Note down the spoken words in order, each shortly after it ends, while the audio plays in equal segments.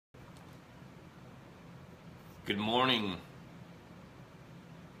Good morning.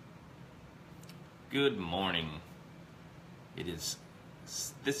 Good morning. This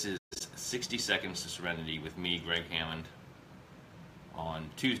is 60 Seconds to Serenity with me, Gregg Hammond,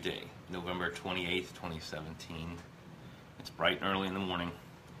 on Tuesday, November 28th, 2017. It's bright and early in the morning,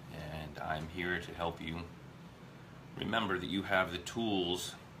 and I'm here to help you remember that you have the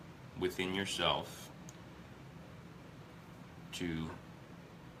tools within yourself to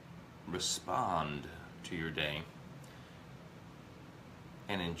respond to your day,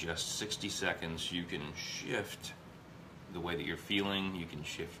 and in just 60 seconds you can shift the way that you're feeling. You can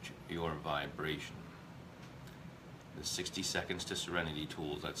shift your vibration. The 60 Seconds to Serenity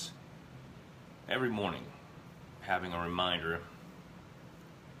tools, that's every morning having a reminder.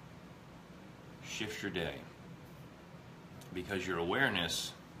 Shift your day, because your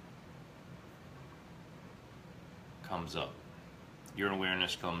awareness comes up. Your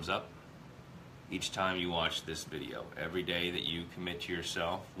awareness comes up each time you watch this video. Every day that you commit to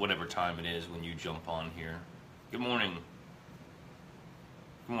yourself, whatever time it is when you jump on here. Good morning.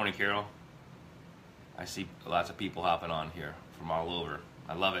 Good morning, Carol. I see lots of people hopping on here from all over.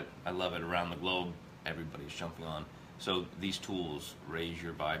 I love it. I love it. Around the globe, everybody's jumping on. So these tools raise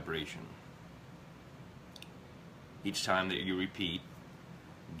your vibration. Each time that you repeat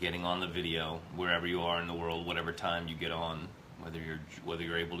getting on the video, wherever you are in the world, whatever time you get on, whether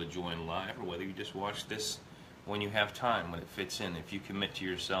you're able to join live or whether you just watch this when you have time, when it fits in. If you commit to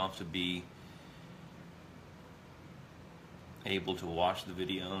yourself to be able to watch the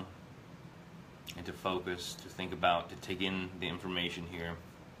video and to focus, to think about, to take in the information here,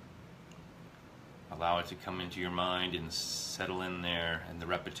 allow it to come into your mind and settle in there, and the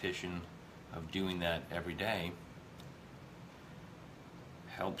repetition of doing that every day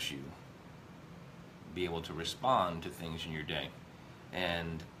helps you be able to respond to things in your day.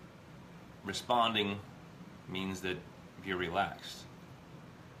 And responding means that you're relaxed,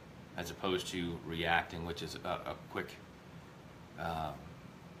 as opposed to reacting, which is a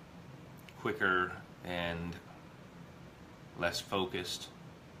quicker and less focused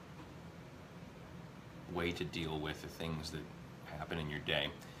way to deal with the things that happen in your day.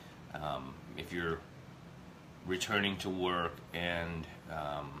 If you're returning to work and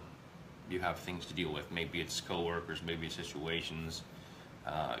you have things to deal with, maybe it's coworkers, maybe it's situations,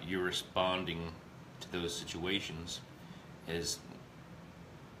 you're responding to those situations is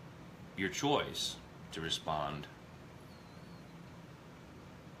your choice to respond,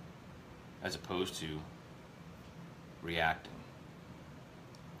 as opposed to reacting.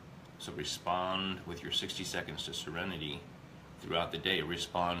 So respond with your 60 seconds to serenity throughout the day.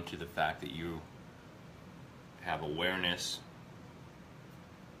 Respond to the fact that you have awareness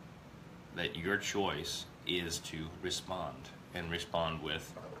that your choice is to respond, and respond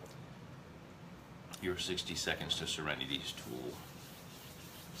with your 60 seconds to serenity's tool.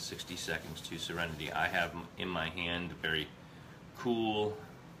 60 seconds to serenity. I have in my hand a very cool,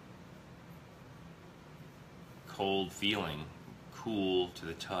 cold feeling, cool to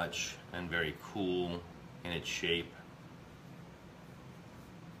the touch and very cool in its shape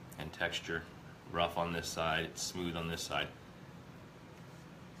and texture. Rough on this side, it's smooth on this side.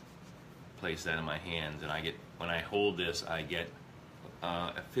 Place that in my hands, and when I hold this, I get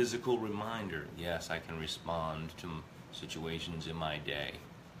a physical reminder. Yes, I can respond to situations in my day.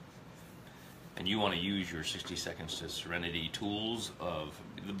 And you want to use your 60 seconds to serenity tools of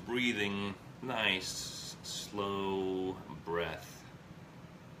the breathing, nice, slow breath.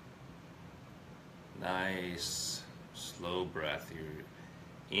 Nice, slow breath. You're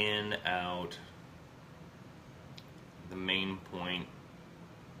in, out. The main point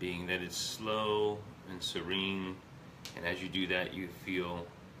being that it's slow and serene, and as you do that, you feel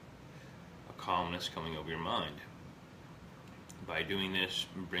a calmness coming over your mind. By doing this,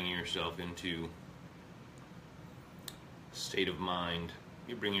 bringing yourself into state of mind,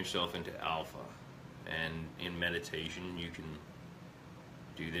 you bring yourself into alpha. And in meditation, you can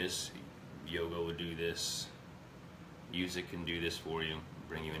do this. Yoga would do this. Music can do this for you,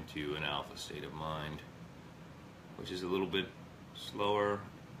 bring you into an alpha state of mind, which is a little bit slower,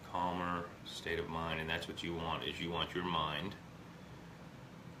 calmer state of mind. And that's what you want, is you want your mind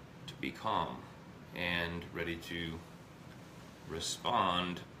to be calm and ready to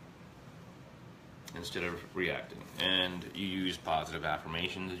respond instead of reacting. And you use positive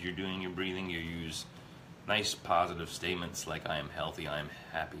affirmations as you're doing your breathing. You use nice positive statements like, I am healthy, I am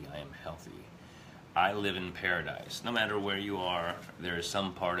happy, I am healthy. I live in paradise. No matter where you are, there is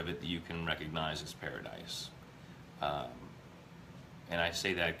some part of it that you can recognize as paradise. And I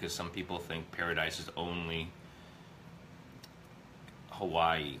say that because some people think paradise is only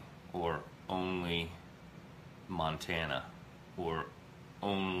Hawaii or only Montana, or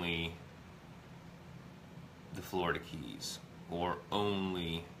only the Florida Keys, or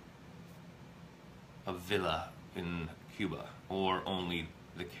only a villa in Cuba, or only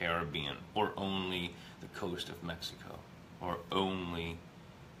the Caribbean, or only the coast of Mexico, or only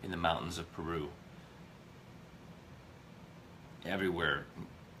in the mountains of Peru. Everywhere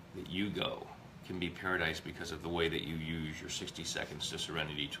that you go can be paradise because of the way that you use your 60 seconds to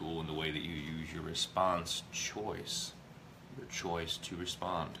Serenity tool, and the way that you use your response choice, your choice to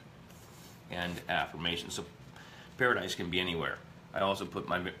respond, and affirmation. So paradise can be anywhere. I also put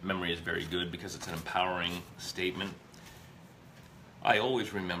my memory is very good because it's an empowering statement. I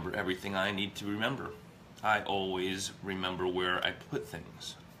always remember everything I need to remember. I always remember where I put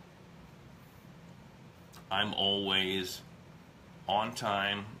things. I'm always on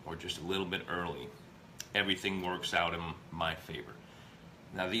time or just a little bit early. Everything works out in my favor.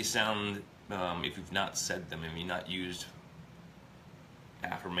 Now these sound, if you've not said them, if you've not used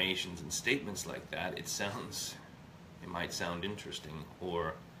affirmations and statements like that, it might sound interesting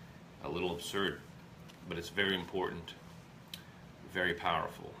or a little absurd, but it's very important, very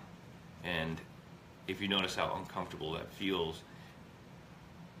powerful. And if you notice how uncomfortable that feels,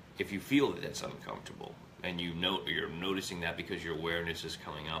 if you feel that it's uncomfortable, and you're noticing that because your awareness is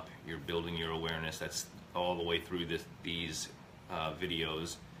coming up, you're building your awareness. That's all the way through these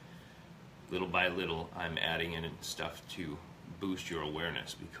videos. Little by little, I'm adding in stuff to boost your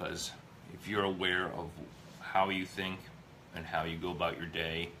awareness, because if you're aware of how you think and how you go about your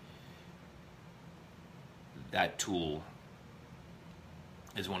day, that tool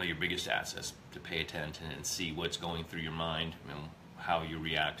is one of your biggest assets, to pay attention and see what's going through your mind and how you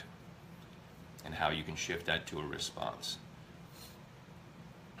react, and how you can shift that to a response.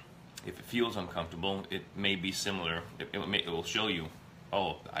 If it feels uncomfortable, it may be similar. It will show you,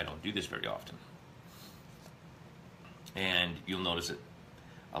 oh, I don't do this very often. And you'll notice that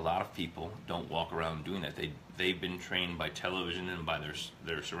a lot of people don't walk around doing that. They've been trained by television and by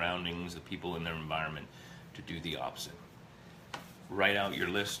their surroundings, the people in their environment, to do the opposite. Write out your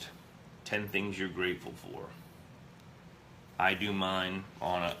list, 10 things you're grateful for. I do mine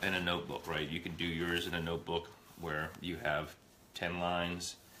in a notebook, right? You can do yours in a notebook where you have 10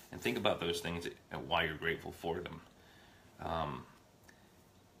 lines, and think about those things and why you're grateful for them.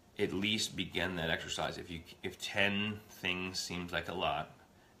 At least begin that exercise. If 10 things seems like a lot,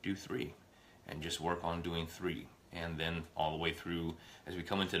 do 3, and just work on doing 3, and then all the way through, as we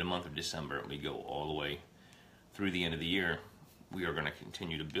come into the month of December, and we go all the way through the end of the year, we are going to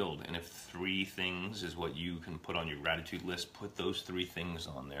continue to build. And if 3 things is what you can put on your gratitude list, put those 3 things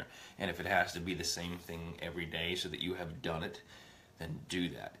on there. And if it has to be the same thing every day so that you have done it, then do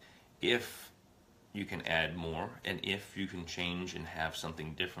that. If you can add more, and if you can change and have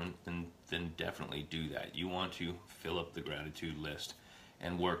something different, then definitely do that. You want to fill up the gratitude list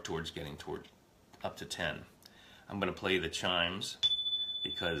and work towards getting up to 10. I'm going to play the chimes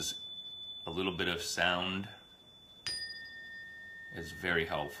because a little bit of sound is very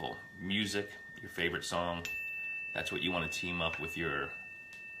helpful. Music, your favorite song, that's what you want to team up with your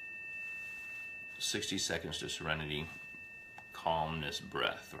 60 seconds to Serenity calmness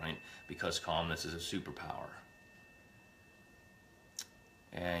breath, right? Because calmness is a superpower.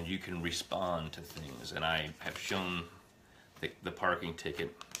 And you can respond to things. And I have shown the parking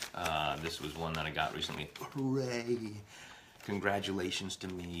ticket. This was one that I got recently. Hooray! Congratulations to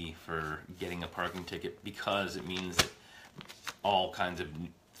me for getting a parking ticket, because it means that all kinds of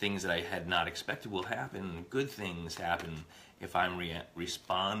things that I had not expected will happen. Good things happen if I'm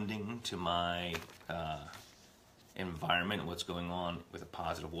responding to my environment and what's going on with a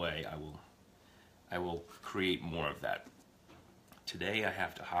positive way. I will create more of that. Today I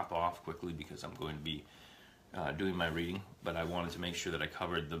have to hop off quickly because I'm going to be doing my reading, but I wanted to make sure that I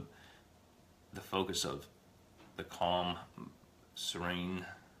covered the focus of the calm, serene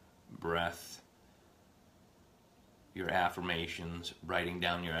breath, your affirmations, writing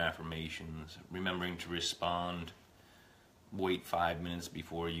down your affirmations, remembering to respond. Wait 5 minutes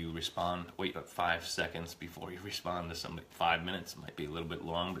before you respond. Wait 5 seconds before you respond to somebody. 5 minutes might be a little bit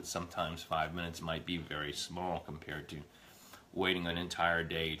long, but sometimes 5 minutes might be very small compared to waiting an entire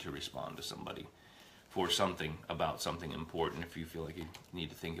day to respond to somebody for something about something important. If you feel like you need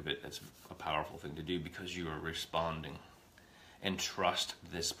to think of it, that's a powerful thing to do because you are responding. And trust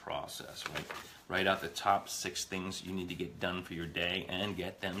this process, right? Write out the top 6 things you need to get done for your day and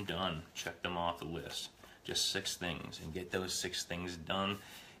get them done. Check them off the list. Just 6 things, and get those 6 things done,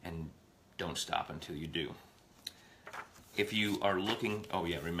 and don't stop until you do. If you are looking, oh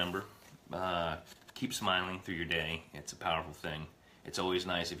yeah, remember, keep smiling through your day. It's a powerful thing. It's always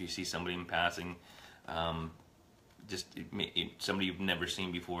nice if you see somebody in passing, just somebody you've never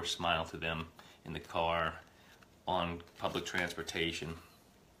seen before, smile to them in the car, on public transportation.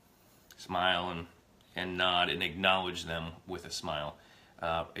 Smile and nod and acknowledge them with a smile.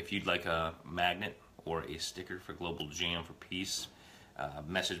 If you'd like a magnet or a sticker for Global Jam for Peace,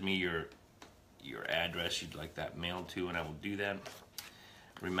 message me your address you'd like that mailed to, and I will do that.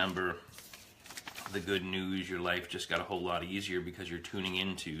 Remember the good news: your life just got a whole lot easier because you're tuning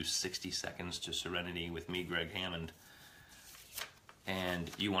into 60 Seconds to Serenity with me, Gregg Hammond. And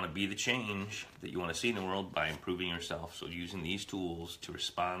you want to be the change that you want to see in the world by improving yourself. So using these tools to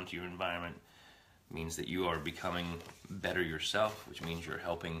respond to your environment means that you are becoming better yourself, which means you're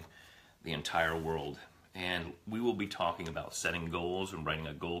helping the entire world. And we will be talking about setting goals and writing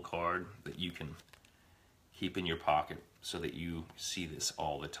a goal card that you can keep in your pocket so that you see this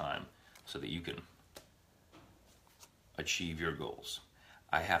all the time, so that you can achieve your goals.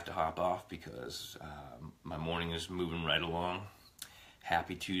 I have to hop off because my morning is moving right along.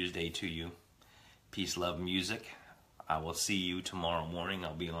 Happy Tuesday to you. Peace, love, music. I will see you tomorrow morning.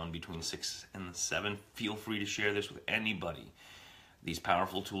 I'll be on between 6 and 7. Feel free to share this with anybody. These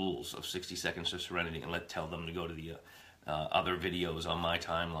powerful tools of 60 Seconds to Serenity, and tell them to go to the other videos on my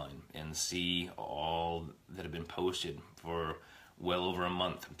timeline and see all that have been posted for well over a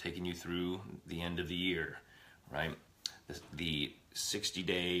month. I'm taking you through the end of the year, right? The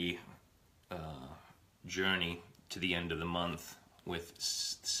 60-day journey to the end of the month with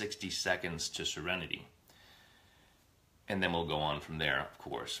 60 Seconds to Serenity. And then we'll go on from there, of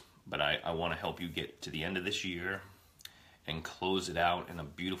course. But I want to help you get to the end of this year and close it out in a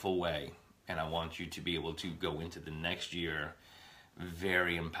beautiful way. And I want you to be able to go into the next year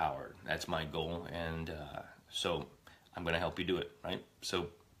very empowered. That's my goal. And so I'm going to help you do it, right? So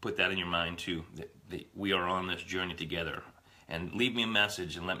put that in your mind too, that we are on this journey together. And leave me a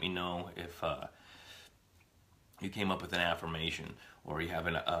message and let me know if you came up with an affirmation, or you have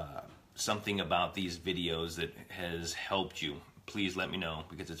something about these videos that has helped you. Please let me know,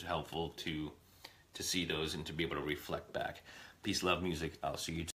 because it's helpful to see those and to be able to reflect back. Peace, love, music. I'll see you